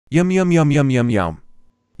Yum yum yum yum yum yum.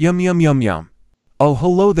 Yum yum yum yum. Oh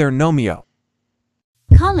hello there Nomeo.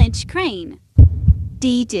 College Crane.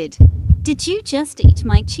 Did you just eat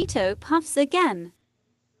my Cheeto Puffs again?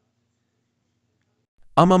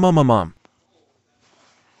 And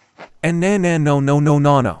no. No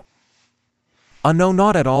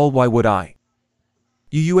not at all, why would I?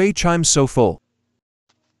 I'm so full.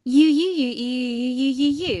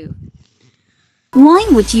 You. Why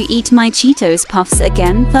would you eat my Cheetos Puffs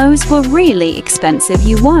again? Those were really expensive.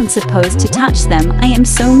 You weren't supposed to touch them. I am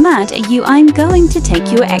so mad at you. I'm going to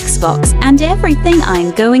take your Xbox and everything.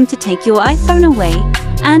 I'm going to take your iPhone away,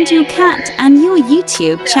 and your cat, and your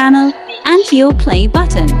YouTube channel, and your play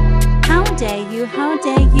button. How dare you, how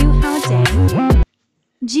dare you, how dare you.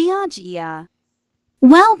 Gia.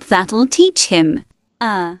 Well, that'll teach him.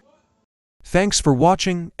 Thanks for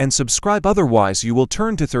watching, and subscribe, otherwise you will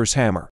turn to Thor's hammer.